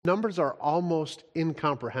numbers are almost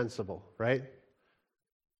incomprehensible, right?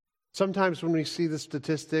 Sometimes when we see the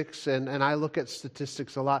statistics, and I look at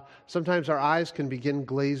statistics a lot, sometimes our eyes can begin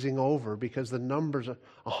glazing over because the numbers are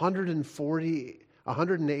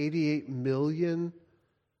 188 million,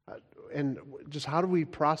 and just how do we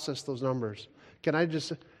process those numbers? Can I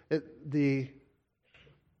just, the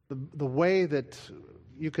way that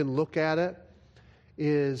you can look at it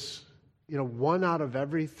is, 1 out of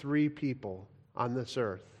every 3 people on this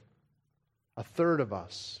earth, a third of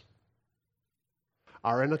us,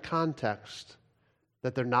 are in a context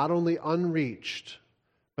that they're not only unreached,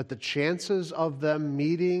 but the chances of them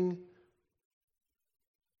meeting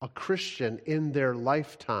a Christian in their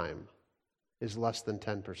lifetime is less than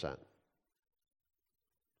 10%.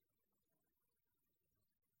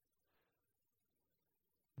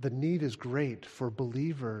 The need is great for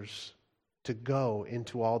believers to go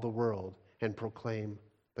into all the world and proclaim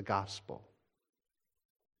the gospel.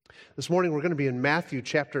 This morning we're going to be in Matthew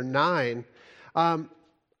chapter 9.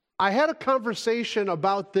 I had a conversation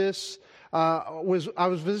about this. I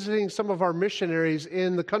was visiting some of our missionaries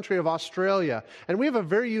in the country of Australia, and we have a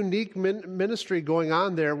very unique ministry going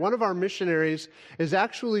on there. One of our missionaries is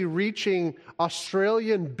actually reaching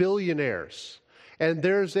Australian billionaires. And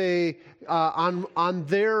there's on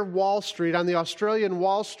their Wall Street, on the Australian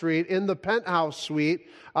Wall Street, in the penthouse suite,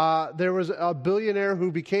 there was a billionaire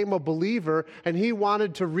who became a believer, and he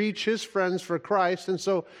wanted to reach his friends for Christ. And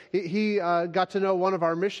so he got to know one of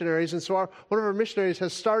our missionaries. And so one of our missionaries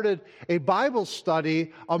has started a Bible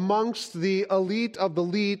study amongst the elite of the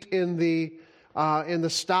elite in the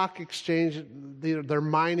stock exchange. They're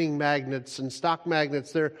mining magnates and stock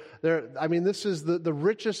magnates. This is the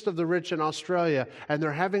richest of the rich in Australia, and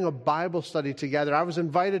they're having a Bible study together. I was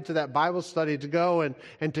invited to that Bible study to go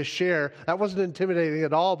and to share. That wasn't intimidating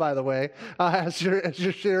at all, by the way, as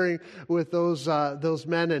you're sharing with those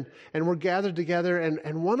men. And we're gathered together,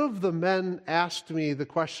 and one of the men asked me the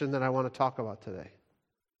question that I want to talk about today.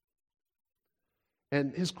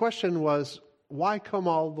 And his question was, why come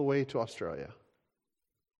all the way to Australia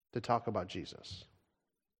to talk about Jesus?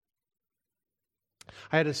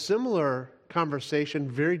 I had a similar conversation,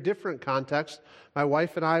 very different context. My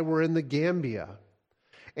wife and I were in the Gambia,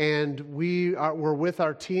 and we're with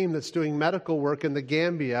our team that's doing medical work in the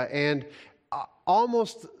Gambia, and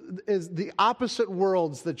almost is the opposite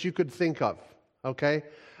worlds that you could think of, okay?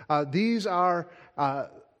 These are the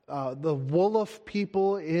Wolof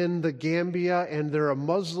people in the Gambia, and they're a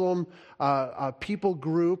Muslim people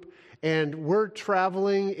group. And we're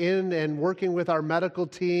traveling in and working with our medical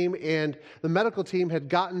team, and the medical team had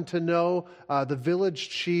gotten to know the village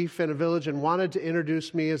chief in a village and wanted to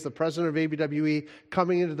introduce me as the president of ABWE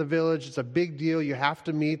coming into the village. It's a big deal. You have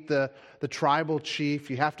to meet the tribal chief.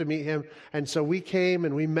 You have to meet him. And so we came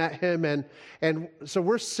and we met him, and so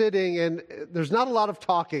we're sitting, and there's not a lot of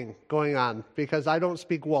talking going on because I don't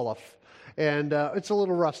speak Wolof. And it's a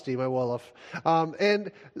little rusty, my Wolof.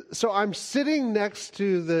 And so I'm sitting next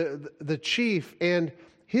to the chief, and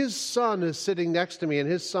his son is sitting next to me, and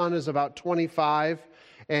his son is about 25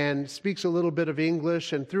 and speaks a little bit of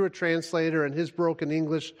English, and through a translator and his broken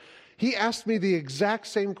English, he asked me the exact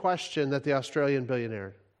same question that the Australian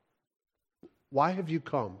billionaire. Why have you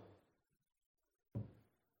come?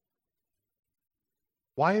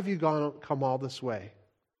 Why have you come all this way?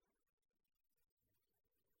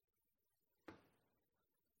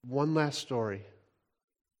 One last story.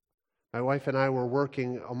 My wife and I were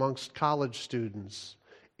working amongst college students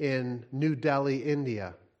in New Delhi,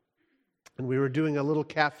 India. And we were doing a little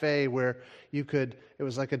cafe where it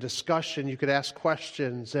was like a discussion, you could ask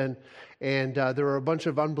questions, and there were a bunch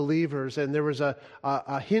of unbelievers, and there was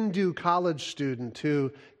a Hindu college student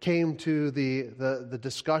who came to the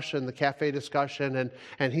discussion, the cafe discussion,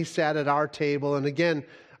 and he sat at our table, and again,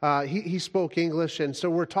 he spoke English, and so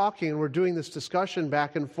we're talking, and we're doing this discussion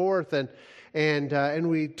back and forth, and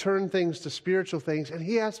we turn things to spiritual things, and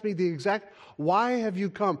he asked me the exact, why have you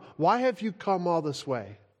come? Why have you come all this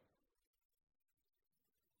way?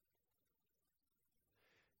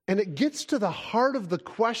 And it gets to the heart of the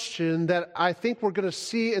question that I think we're going to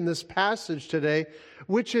see in this passage today,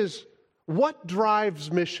 which is, what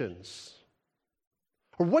drives missions?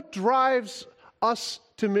 Or what drives us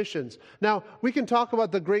to missions? Now, we can talk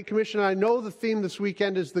about the Great Commission. I know the theme this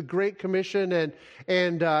weekend is the Great Commission,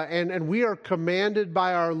 and we are commanded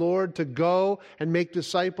by our Lord to go and make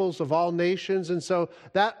disciples of all nations, and so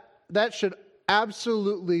that should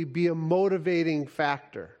absolutely be a motivating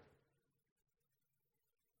factor.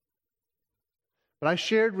 But I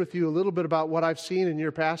shared with you a little bit about what I've seen in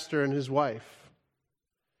your pastor and his wife.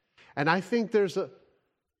 And I think there's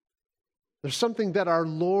There's something that our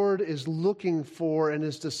Lord is looking for in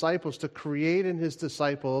His disciples, to create in His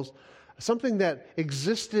disciples, something that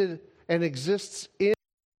existed and exists in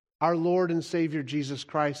our Lord and Savior Jesus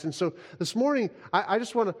Christ. And so this morning, I'm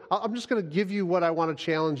just going to give you what I want to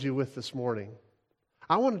challenge you with this morning.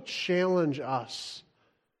 I want to challenge us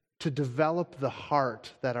to develop the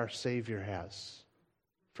heart that our Savior has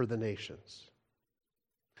for the nations.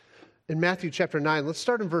 In Matthew chapter 9, let's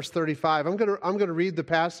start in verse 35. I'm going to read the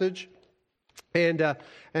passage. And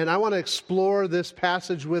I want to explore this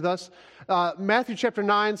passage with us. Matthew chapter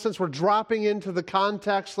 9, since we're dropping into the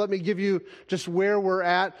context, let me give you just where we're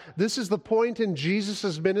at. This is the point in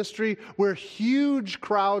Jesus' ministry where huge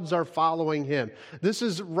crowds are following Him. This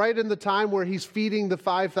is right in the time where He's feeding the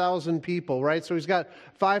 5,000 people, right? So He's got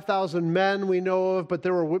 5,000 men we know of, but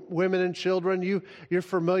there were women and children. You're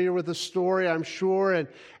familiar with the story, I'm sure.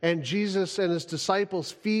 And Jesus and His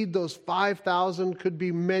disciples feed those 5,000, could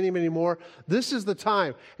be many, many more. This is the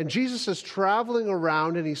time. And Jesus is traveling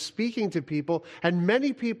around and He's speaking to people, and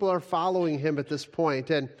many people are following Him at this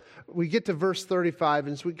point. And we get to verse 35,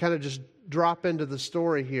 and so we kind of just drop into the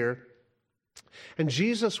story here. And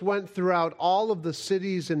Jesus went throughout all of the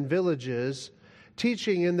cities and villages,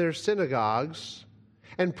 teaching in their synagogues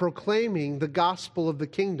and proclaiming the gospel of the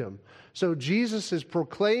kingdom. So Jesus is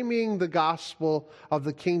proclaiming the gospel of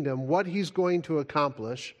the kingdom, what He's going to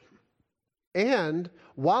accomplish. And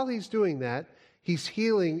while He's doing that, He's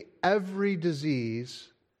healing every disease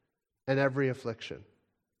and every affliction.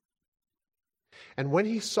 And when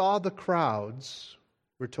He saw the crowds,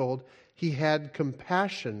 we're told, He had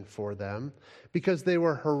compassion for them because they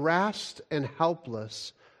were harassed and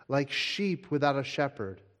helpless like sheep without a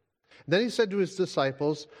shepherd. Then He said to His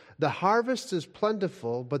disciples, "The harvest is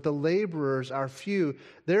plentiful, but the laborers are few.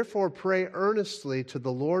 Therefore pray earnestly to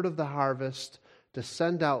the Lord of the harvest to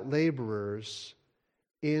send out laborers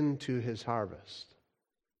into His harvest."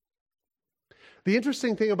 The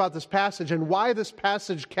interesting thing about this passage, and why this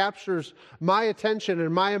passage captures my attention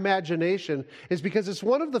and my imagination, is because it's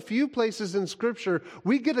one of the few places in Scripture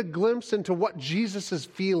we get a glimpse into what Jesus is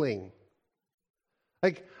feeling.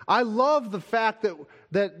 Like, I love the fact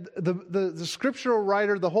that the scriptural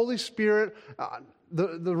writer, the Holy Spirit,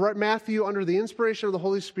 Matthew, under the inspiration of the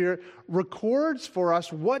Holy Spirit, records for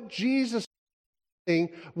us what Jesus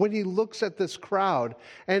when He looks at this crowd.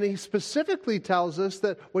 And He specifically tells us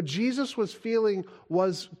that what Jesus was feeling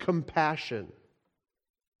was compassion.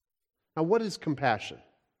 Now, what is compassion?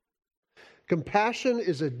 Compassion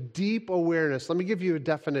is a deep awareness. Let me give you a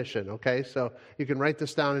definition, okay? So you can write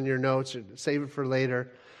this down in your notes or save it for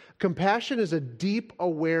later. Compassion is a deep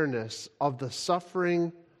awareness of the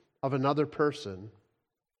suffering of another person,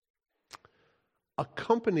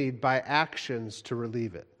 accompanied by actions to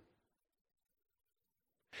relieve it.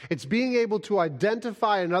 It's being able to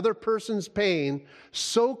identify another person's pain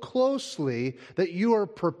so closely that you are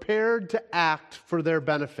prepared to act for their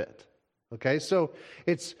benefit. Okay, so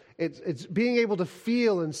it's being able to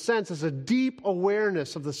feel and sense as a deep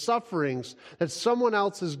awareness of the sufferings that someone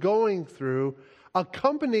else is going through,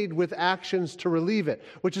 accompanied with actions to relieve it,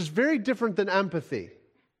 which is very different than empathy.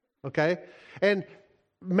 Okay, and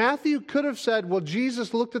Matthew could have said, well,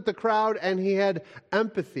 Jesus looked at the crowd and He had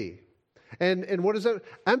empathy. And what is that?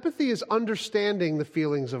 Empathy is understanding the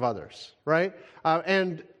feelings of others, right?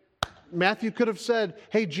 And Matthew could have said,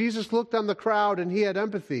 hey, Jesus looked on the crowd and He had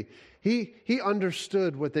empathy. He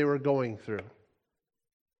understood what they were going through.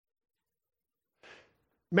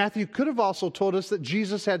 Matthew could have also told us that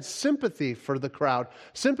Jesus had sympathy for the crowd.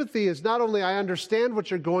 Sympathy is not only I understand what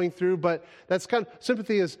you're going through, but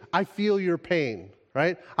sympathy is I feel your pain,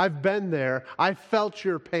 right? I've been there. I felt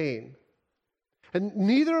your pain. And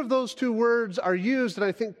neither of those two words are used, and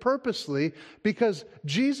I think purposely, because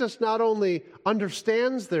Jesus not only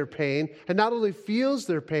understands their pain and not only feels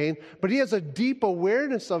their pain, but He has a deep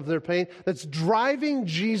awareness of their pain that's driving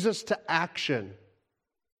Jesus to action.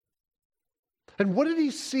 And what did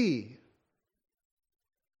He see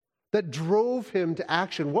that drove Him to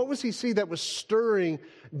action? What was He see that was stirring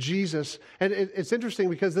Jesus? And it's interesting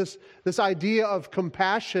because this idea of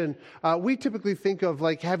compassion, we typically think of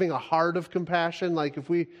like having a heart of compassion. Like if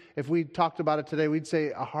we talked about it today, we'd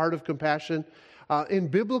say a heart of compassion. In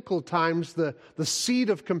biblical times, the seed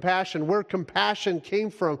of compassion, where compassion came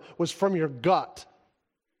from, was from your gut.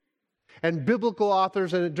 And biblical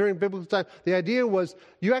authors, and during biblical time, the idea was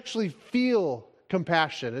you actually feel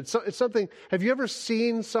compassion. It's something. Have you ever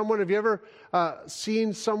seen someone? Have you ever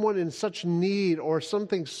seen someone in such need or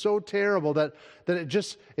something so terrible that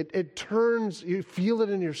it turns? You feel it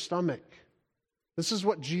in your stomach. This is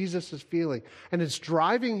what Jesus is feeling, and it's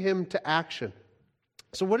driving Him to action.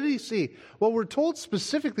 So what did he see? Well, we're told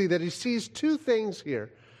specifically that he sees two things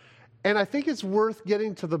here. And I think it's worth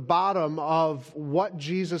getting to the bottom of what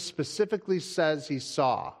Jesus specifically says he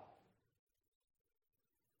saw.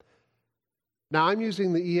 Now, I'm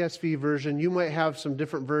using the ESV version. You might have some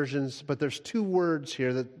different versions, but there's two words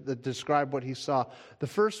here that describe what he saw. The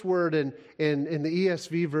first word in the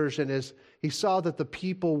ESV version is he saw that the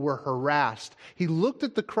people were harassed. He looked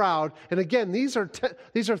at the crowd, and again, these are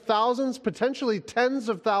thousands, potentially tens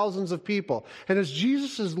of thousands of people. And as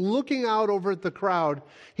Jesus is looking out over at the crowd,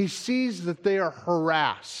 he sees that they are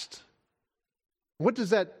harassed. What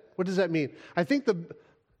does that mean? I think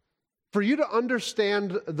for you to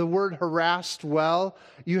understand the word harassed well,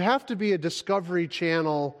 you have to be a Discovery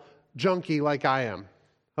Channel junkie like I am.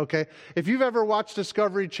 Okay? If you've ever watched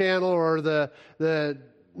Discovery Channel or the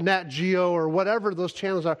Nat Geo or whatever those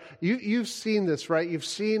channels are, you've seen this, right?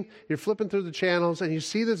 You're flipping through the channels and you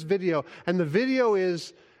see this video, and the video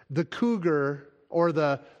is the cougar or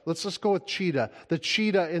let's just go with cheetah, the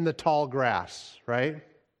cheetah in the tall grass, right?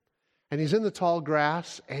 And he's in the tall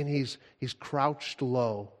grass and he's crouched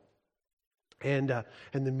low. And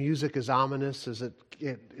the music is ominous as it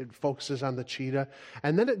focuses on the cheetah.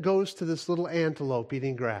 And then it goes to this little antelope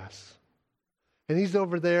eating grass. And he's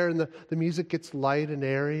over there, and the music gets light and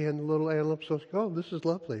airy, and the little antelope goes, oh, this is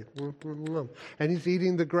lovely. And he's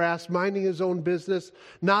eating the grass, minding his own business,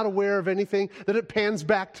 not aware of anything. Then it pans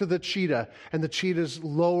back to the cheetah, and the cheetah's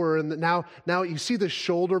lower. And now you see the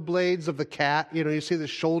shoulder blades of the cat. You see the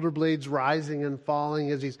shoulder blades rising and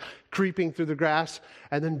falling as he's creeping through the grass.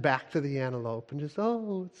 And then back to the antelope, and just,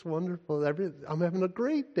 oh, it's wonderful. I'm having a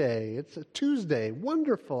great day. It's a Tuesday.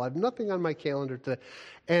 Wonderful. I have nothing on my calendar today.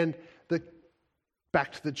 And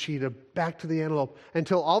back to the cheetah, back to the antelope,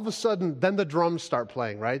 until all of a sudden, then the drums start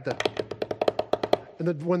playing, right?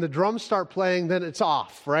 When the drums start playing, then it's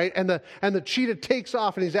off, right? And the cheetah takes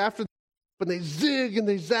off, and he's after them, and they zig and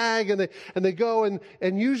they zag and they go, and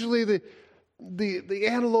usually the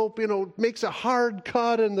antelope, makes a hard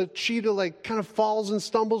cut, and the cheetah kind of falls and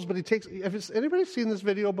stumbles, but has anybody seen this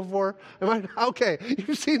video before? Okay,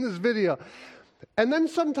 you've seen this video. And then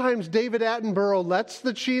sometimes David Attenborough lets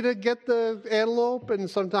the cheetah get the antelope, and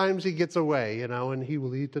sometimes he gets away, and he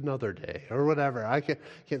will eat another day, or whatever. I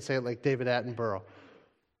can't say it like David Attenborough.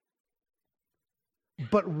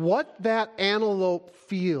 But what that antelope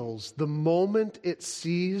feels the moment it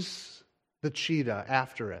sees the cheetah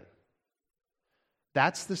after it,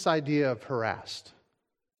 that's this idea of harassed.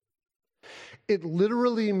 It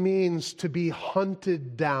literally means to be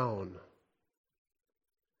hunted down.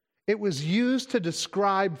 It was used to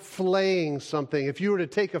describe flaying something. If you were to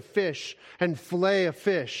take a fish and flay a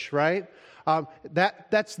fish, right?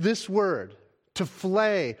 That's this word, to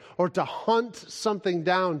flay or to hunt something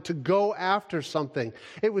down, to go after something.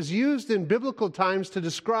 It was used in biblical times to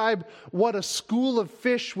describe what a school of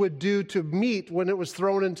fish would do to meat when it was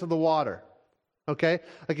thrown into the water. Okay?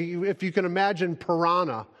 Like if you can imagine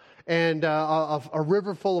piranha, and a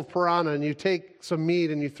river full of piranha, and you take some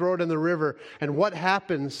meat and you throw it in the river, and what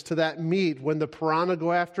happens to that meat when the piranha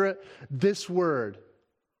go after it? This word,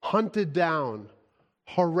 hunted down,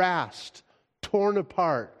 harassed, torn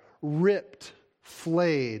apart, ripped,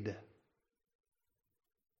 flayed.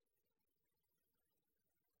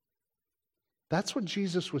 That's what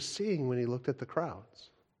Jesus was seeing when he looked at the crowds.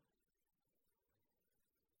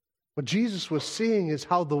 What Jesus was seeing is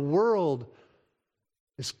how the world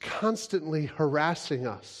is constantly harassing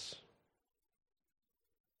us.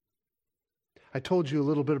 I told you a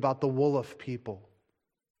little bit about the Wolof people.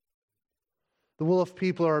 The Wolof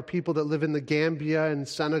people are people that live in the Gambia and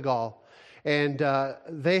Senegal, and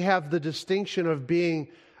they have the distinction of being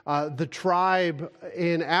the tribe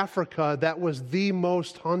in Africa that was the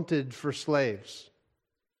most hunted for slaves.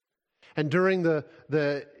 And during the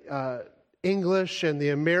English and the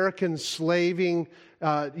American slaving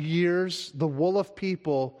years, the Wolof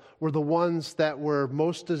people were the ones that were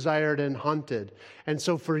most desired and hunted. And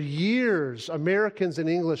so for years, Americans and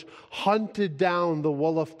English hunted down the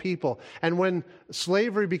Wolof people. And when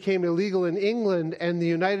slavery became illegal in England and the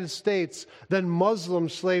United States, then Muslim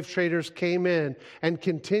slave traders came in and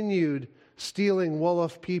continued stealing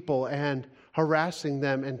Wolof people and harassing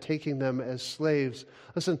them and taking them as slaves.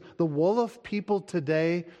 Listen, the Wolof people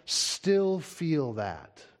today still feel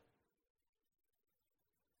that.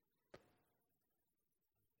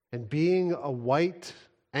 And being a white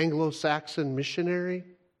Anglo-Saxon missionary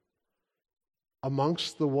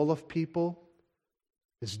amongst the Wolof people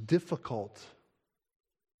is difficult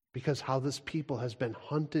because how this people has been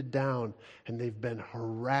hunted down and they've been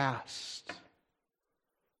harassed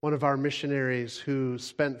One of our missionaries who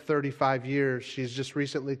spent 35 years, she's just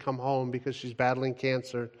recently come home because she's battling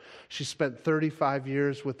cancer. She spent 35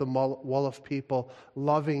 years with the Wolof people,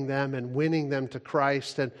 loving them and winning them to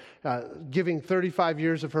Christ, and giving 35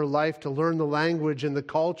 years of her life to learn the language and the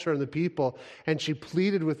culture and the people. And she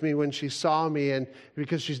pleaded with me when she saw me, and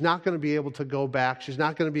because she's not going to be able to go back, she's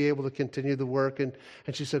not going to be able to continue the work. And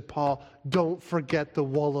she said, Paul, don't forget the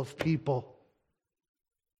Wolof people.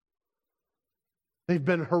 They've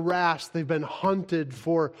been harassed. They've been hunted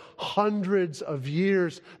for hundreds of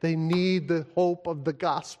years. They need the hope of the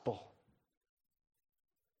gospel.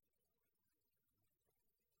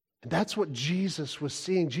 And that's what Jesus was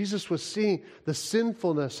seeing. Jesus was seeing the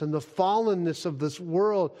sinfulness and the fallenness of this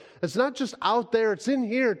world. It's not just out there, it's in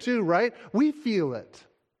here too, right? We feel it.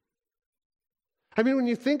 I mean, when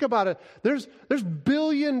you think about it, there's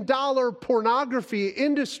billion-dollar pornography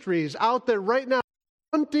industries out there right now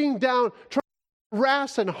hunting down, trying to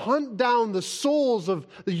harass and hunt down the souls of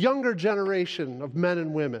the younger generation of men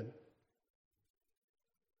and women.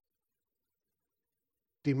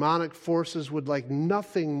 Demonic forces would like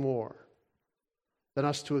nothing more than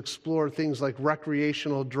us to explore things like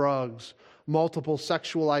recreational drugs, multiple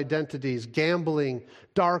sexual identities, gambling,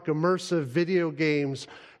 dark, immersive video games,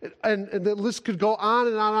 and the list could go on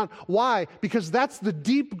and on and on. Why? Because that's the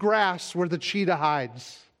deep grass where the cheetah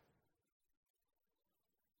hides.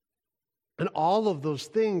 And all of those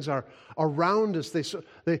things are around us.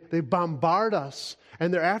 They bombard us,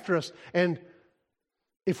 and they're after us. And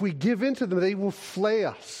if we give in to them, they will flay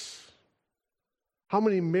us. How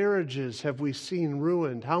many marriages have we seen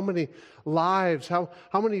ruined? How many lives? How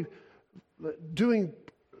many doing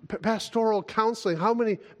pastoral counseling? How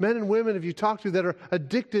many men and women have you talked to that are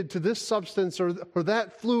addicted to this substance or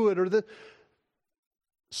that fluid or that?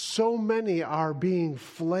 So many are being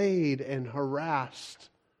flayed and harassed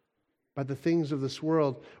by the things of this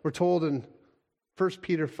world. We're told in 1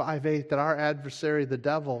 Peter 5:8 that our adversary, the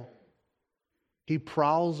devil, he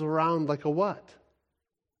prowls around like a what?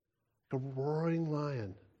 A roaring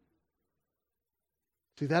lion.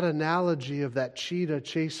 See, that analogy of that cheetah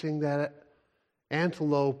chasing that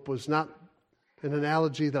antelope was not an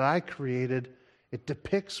analogy that I created. It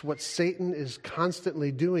depicts what Satan is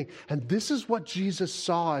constantly doing. And this is what Jesus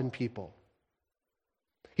saw in people.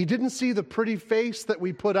 He didn't see the pretty face that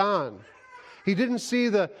we put on. He didn't see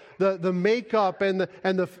the makeup and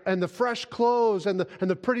the fresh clothes and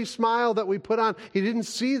the pretty smile that we put on. He didn't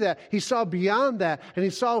see that. He saw beyond that, and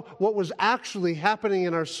he saw what was actually happening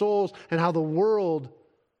in our souls and how the world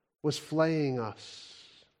was flaying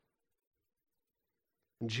us.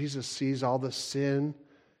 And Jesus sees all the sin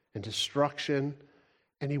and destruction,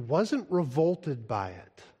 and he wasn't revolted by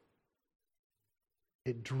it.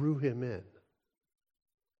 It drew him in.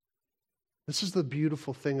 This is the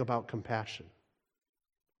beautiful thing about compassion.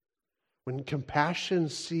 When compassion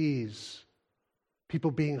sees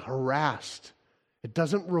people being harassed, it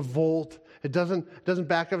doesn't revolt. It doesn't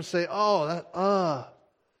back up and say,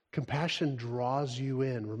 compassion draws you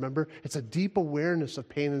in. Remember, it's a deep awareness of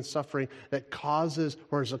pain and suffering that causes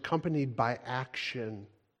or is accompanied by action.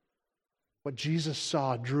 What Jesus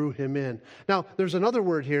saw drew him in. Now, there's another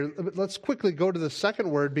word here. Let's quickly go to the second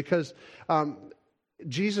word because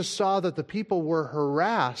Jesus saw that the people were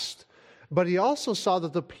harassed, but he also saw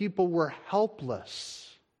that the people were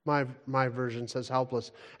helpless. My version says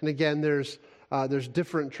helpless. And again, there's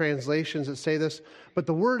different translations that say this, but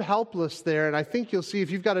the word helpless there, and I think you'll see if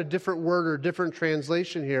you've got a different word or different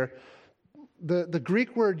translation here, the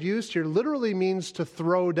Greek word used here literally means to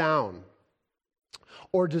throw down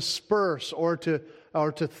or disperse or to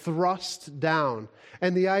thrust down.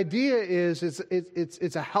 And the idea is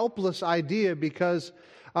it's a helpless idea because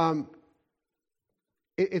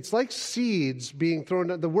it's like seeds being thrown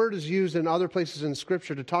down. The word is used in other places in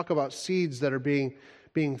Scripture to talk about seeds that are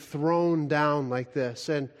being thrown down like this.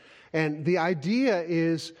 And the idea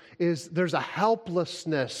is there's a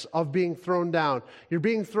helplessness of being thrown down. You're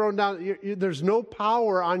being thrown down. There's no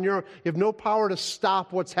power on you have no power to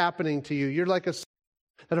stop what's happening to you. You're like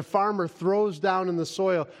that a farmer throws down in the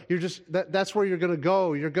soil. That's where you're going to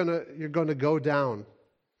go. You're going to go down.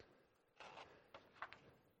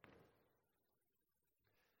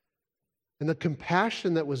 And the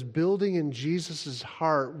compassion that was building in Jesus'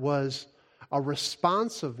 heart was a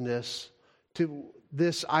responsiveness to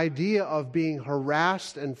this idea of being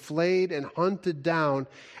harassed and flayed and hunted down,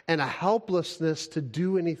 and a helplessness to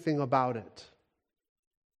do anything about it.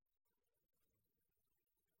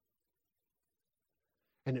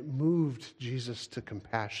 And it moved Jesus to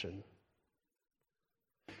compassion.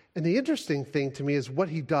 And the interesting thing to me is what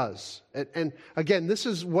he does. And again, this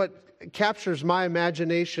is what captures my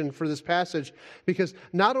imagination for this passage, because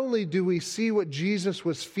not only do we see what Jesus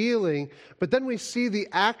was feeling, but then we see the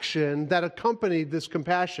action that accompanied this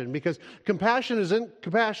compassion, because compassion isn't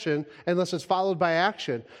compassion unless it's followed by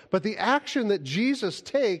action. But the action that Jesus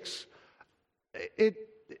takes,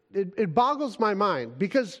 it boggles my mind,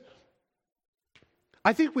 because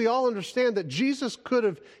I think we all understand that Jesus could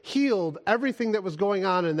have healed everything that was going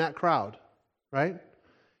on in that crowd, right?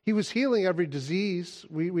 He was healing every disease.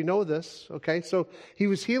 We know this, okay? So he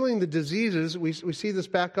was healing the diseases. We see this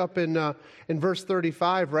back up in verse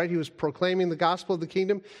 35, right? He was proclaiming the gospel of the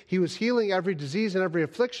kingdom. He was healing every disease and every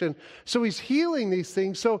affliction. So he's healing these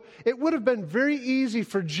things. So it would have been very easy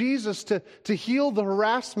for Jesus to heal the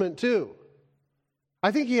harassment too. I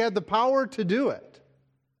think he had the power to do it.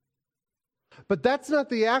 But that's not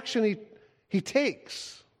the action he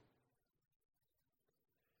takes.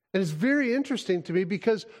 And it's very interesting to me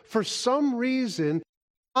because for some reason,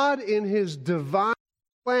 God in his divine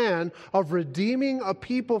plan of redeeming a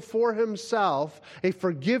people for himself, a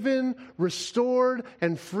forgiven, restored,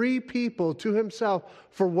 and free people to himself,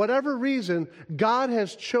 for whatever reason, God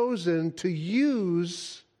has chosen to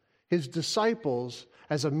use his disciples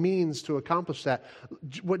as a means to accomplish that.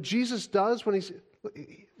 What Jesus does when he's...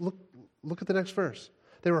 Look at the next verse.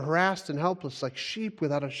 They were harassed and helpless like sheep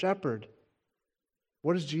without a shepherd.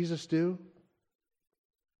 What does Jesus do?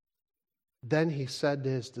 Then he said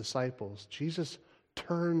to his disciples, Jesus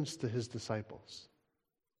turns to his disciples.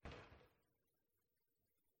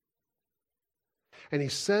 And he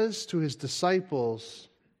says to his disciples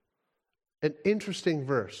an interesting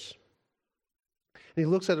verse. And he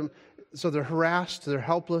looks at them. So they're harassed, they're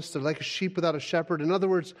helpless, they're like a sheep without a shepherd. In other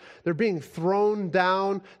words, they're being thrown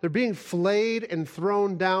down, they're being flayed and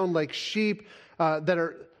thrown down like sheep that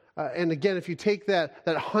are, and again, if you take that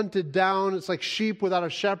hunted down, it's like sheep without a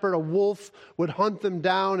shepherd. A wolf would hunt them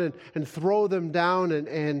down and throw them down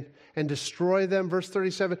and destroy them. Verse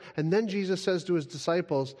 37, and then Jesus says to his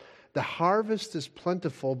disciples, the harvest is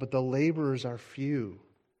plentiful, but the laborers are few.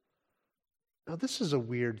 Now, this is a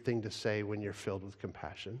weird thing to say when you're filled with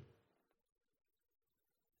compassion.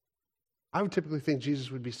 I would typically think Jesus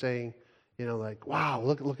would be saying, like, wow,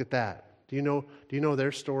 look at that. Do you know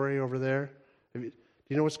their story over there? Do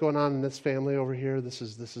you know what's going on in this family over here? This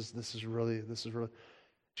is really.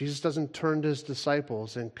 Jesus doesn't turn to his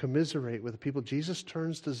disciples and commiserate with the people. Jesus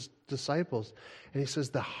turns to his disciples and he says,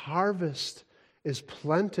 the harvest is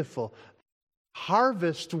plentiful.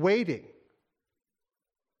 Harvest waiting.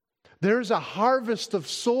 There's a harvest of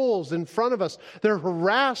souls in front of us. They're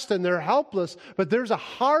harassed and they're helpless, but there's a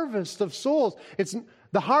harvest of souls.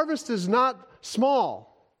 The harvest is not small.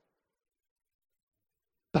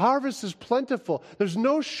 The harvest is plentiful. There's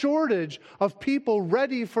no shortage of people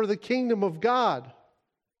ready for the kingdom of God.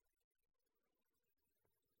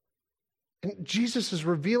 And Jesus is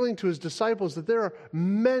revealing to his disciples that there are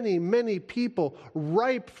many, many people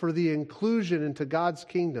ripe for the inclusion into God's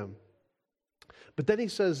kingdom. But then he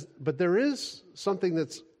says, but there is something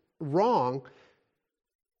that's wrong.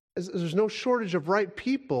 There's no shortage of right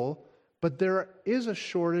people, but there is a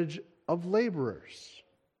shortage of laborers.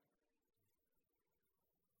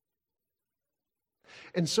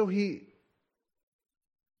 And so he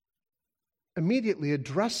immediately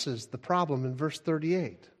addresses the problem in verse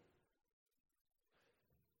 38.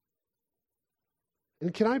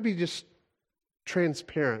 And can I be just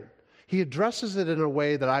transparent? He addresses it in a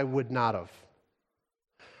way that I would not have.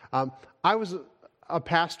 I was a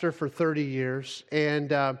pastor for 30 years,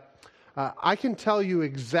 and I can tell you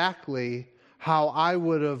exactly how I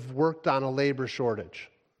would have worked on a labor shortage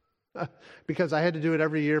because I had to do it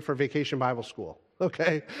every year for Vacation Bible School,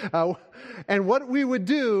 okay? And what we would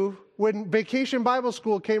do when Vacation Bible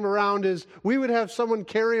School came around is we would have someone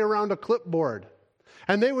carry around a clipboard.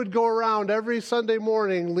 And they would go around every Sunday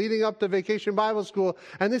morning leading up to Vacation Bible School,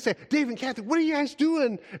 and they'd say, Dave and Kathy, what are you guys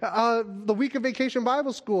doing the week of Vacation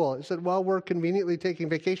Bible School? I said, well, we're conveniently taking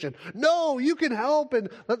vacation. No, you can help, and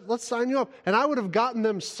let's sign you up. And I would have gotten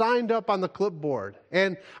them signed up on the clipboard.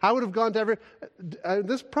 And I would have gone to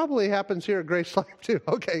this probably happens here at Grace Life too.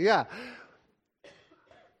 Okay, yeah.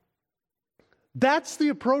 That's the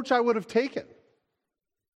approach I would have taken.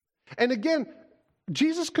 And again,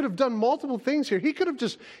 Jesus could have done multiple things here. He could have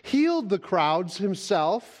just healed the crowds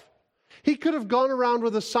himself. He could have gone around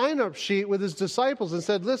with a sign-up sheet with his disciples and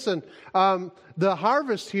said, listen, the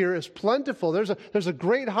harvest here is plentiful. There's a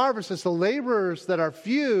great harvest. It's the laborers that are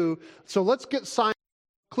few. So let's get signed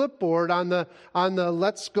clipboard on the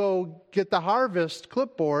let's go get the harvest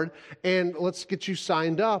clipboard, and let's get you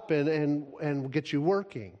signed up and get you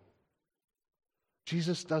working.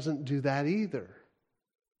 Jesus doesn't do that either.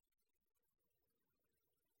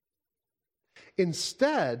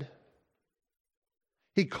 Instead,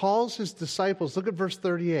 he calls his disciples, look at verse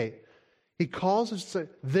 38. He calls his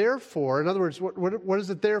disciples, therefore, in other words, what is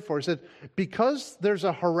it there for? He said, because there's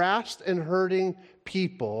a harassed and hurting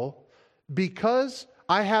people, because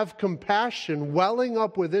I have compassion welling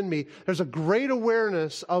up within me, there's a great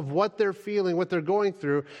awareness of what they're feeling, what they're going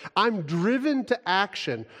through. I'm driven to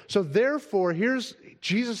action. So therefore, here's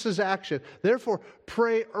Jesus' action. Therefore,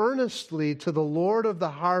 pray earnestly to the Lord of the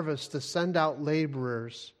harvest to send out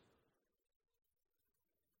laborers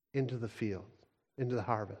into the field, into the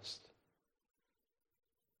harvest.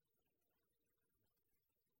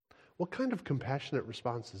 What kind of compassionate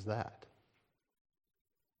response is that?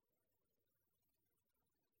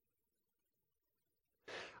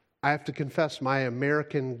 I have to confess, my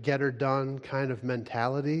American get-her-done kind of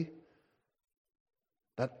mentality,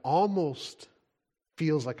 that almost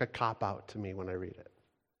feels like a cop-out to me when I read it,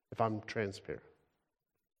 if I'm transparent.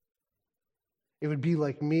 It would be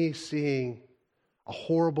like me seeing a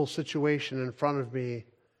horrible situation in front of me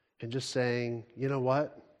and just saying, you know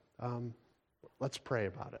what, let's pray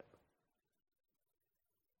about it.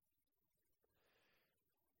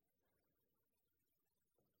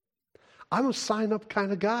 I'm a sign-up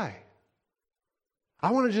kind of guy.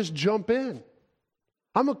 I want to just jump in.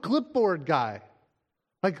 I'm a clipboard guy.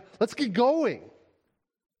 Like, let's get going.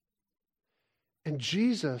 And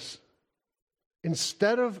Jesus,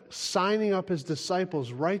 instead of signing up his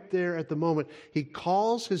disciples right there at the moment, he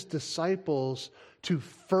calls his disciples to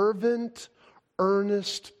fervent,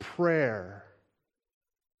 earnest prayer.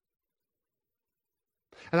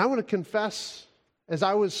 And I want to confess, as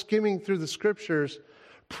I was skimming through the scriptures,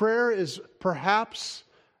 prayer is perhaps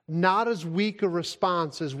not as weak a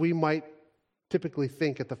response as we might typically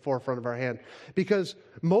think at the forefront of our hand. Because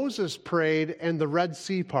Moses prayed and the Red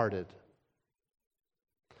Sea parted.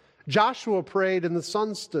 Joshua prayed and the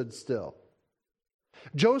sun stood still.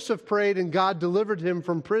 Joseph prayed and God delivered him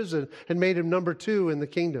from prison and made him number 2 in the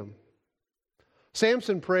kingdom.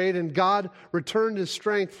 Samson prayed and God returned his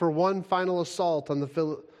strength for one final assault on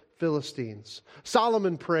the Philistines.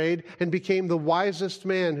 Solomon prayed and became the wisest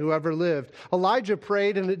man who ever lived. Elijah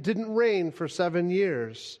prayed and it didn't rain for 7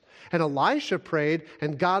 years. And Elisha prayed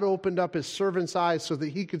and God opened up his servant's eyes so that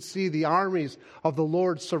he could see the armies of the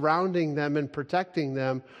Lord surrounding them and protecting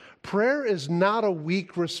them. Prayer is not a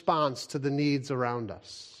weak response to the needs around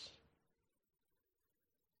us.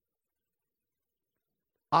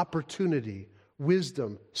 Opportunity,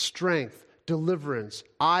 wisdom, strength, deliverance,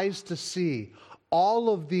 eyes to see, all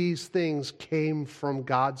of these things came from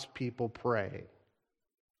God's people praying.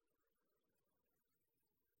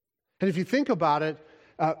 And if you think about it,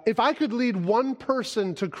 if I could lead one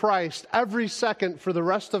person to Christ every second for the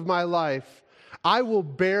rest of my life, I will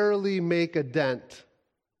barely make a dent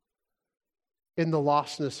in the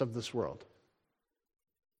lostness of this world.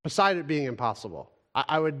 Beside it being impossible,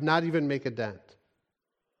 I would not even make a dent.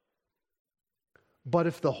 But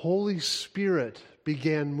if the Holy Spirit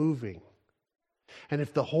began moving, and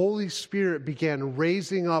if the Holy Spirit began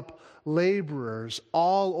raising up laborers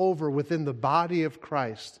all over within the body of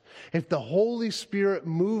Christ, if the Holy Spirit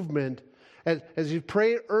movement, as you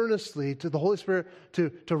pray earnestly to the Holy Spirit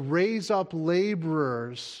to raise up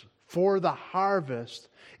laborers for the harvest,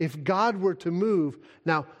 if God were to move,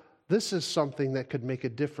 now this is something that could make a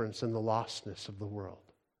difference in the lostness of the world.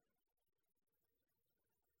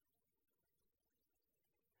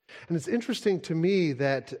 And it's interesting to me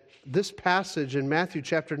that this passage in Matthew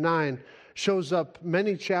chapter 9 shows up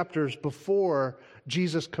many chapters before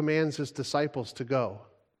Jesus commands his disciples to go.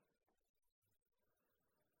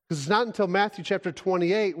 Because it's not until Matthew chapter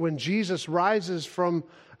 28 when Jesus rises from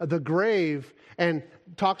the grave and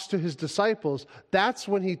talks to his disciples, that's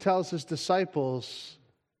when he tells his disciples,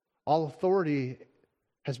 all authority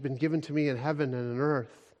has been given to me in heaven and on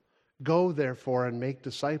earth. Go therefore and make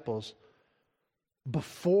disciples.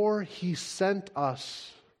 Before he sent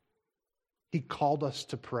us, he called us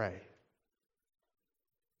to pray.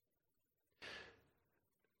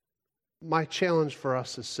 My challenge for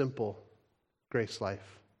us is simple, Grace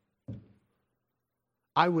Life.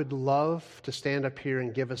 I would love to stand up here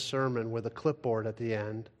and give a sermon with a clipboard at the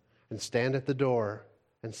end and stand at the door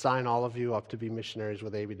and sign all of you up to be missionaries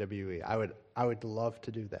with ABWE. I would love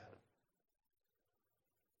to do that.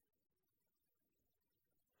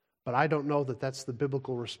 But I don't know that that's the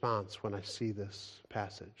biblical response when I see this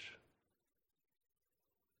passage.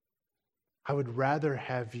 I would rather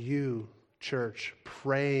have you, church,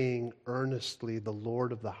 praying earnestly the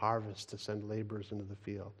Lord of the harvest to send laborers into the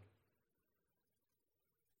field.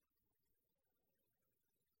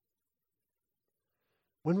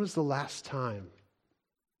 When was the last time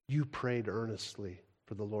you prayed earnestly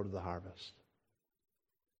for the Lord of the harvest?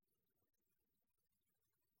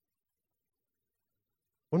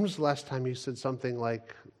 When was the last time you said something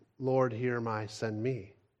like, Lord, here am I, send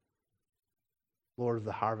me? Lord of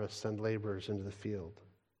the harvest, send laborers into the field.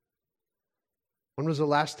 When was the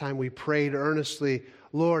last time we prayed earnestly,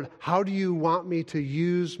 Lord, how do you want me to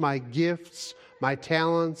use my gifts, my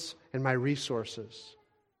talents, and my resources?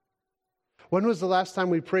 When was the last time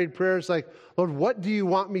we prayed prayers like, Lord, what do you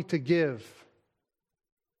want me to give?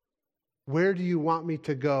 Where do you want me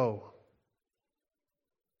to go?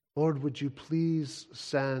 Lord, would you please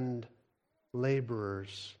send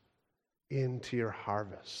laborers into your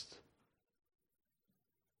harvest?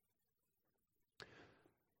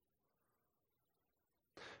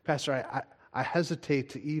 Pastor, I hesitate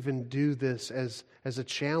to even do this as a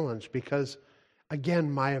challenge because,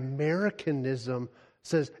 again, my Americanism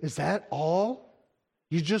says, is that all?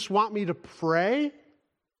 You just want me to pray?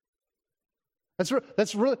 That's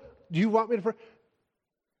really, do you want me to pray?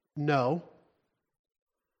 No.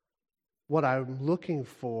 What I'm looking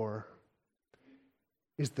for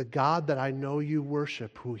is the God that I know you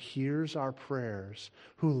worship, who hears our prayers,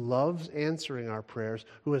 who loves answering our prayers,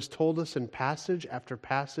 who has told us in passage after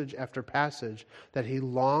passage after passage that he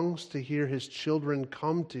longs to hear his children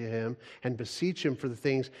come to him and beseech him for the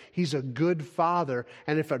things. He's a good father,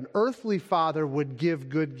 and if an earthly father would give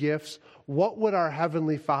good gifts, what would our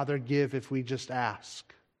heavenly Father give if we just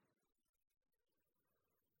ask?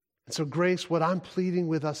 And so, Grace, what I'm pleading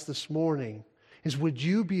with us this morning is, would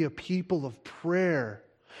you be a people of prayer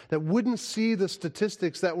that wouldn't see the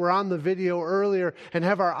statistics that were on the video earlier and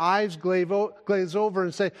have our eyes glaze over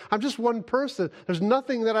and say, I'm just one person. There's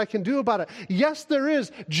nothing that I can do about it. Yes, there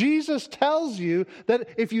is. Jesus tells you that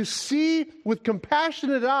if you see with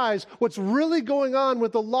compassionate eyes what's really going on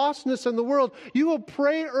with the lostness in the world, you will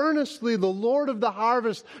pray earnestly the Lord of the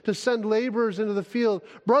harvest to send laborers into the field.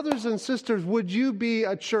 Brothers and sisters, would you be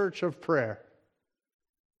a church of prayer?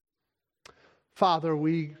 Father,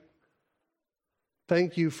 we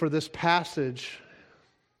thank you for this passage.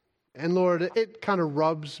 And Lord, it kind of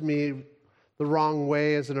rubs me the wrong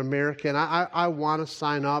way as an American. I want to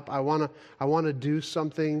sign up. I want to do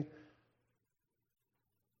something.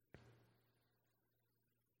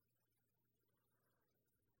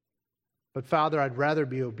 But Father, I'd rather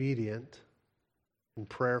be obedient and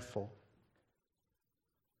prayerful.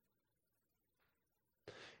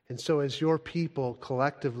 And so as your people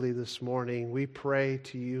collectively this morning, we pray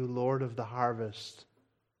to you, Lord of the harvest,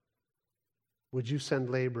 would you send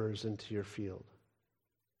laborers into your field?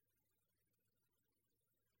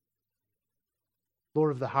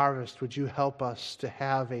 Lord of the harvest, would you help us to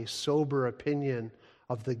have a sober opinion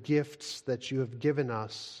of the gifts that you have given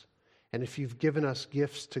us? And if you've given us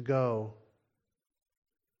gifts to go,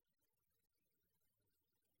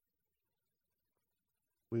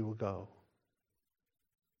 we will go.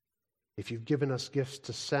 If you've given us gifts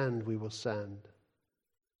to send, we will send.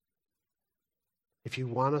 If you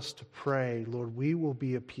want us to pray, Lord, we will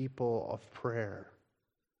be a people of prayer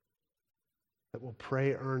that will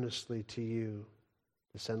pray earnestly to you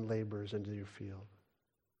to send laborers into your field.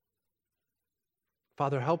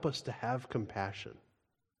 Father, help us to have compassion.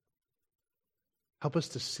 Help us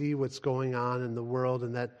to see what's going on in the world,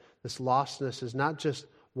 and that this lostness is not just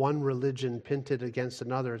one religion pitted against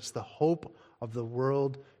another. It's the hope of the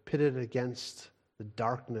world pitted against the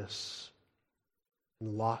darkness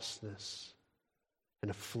and lostness and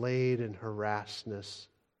afflayed and harassedness.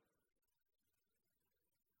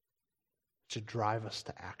 It should drive us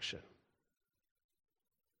to action.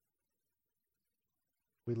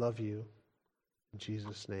 We love you. In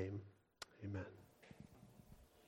Jesus' name, amen.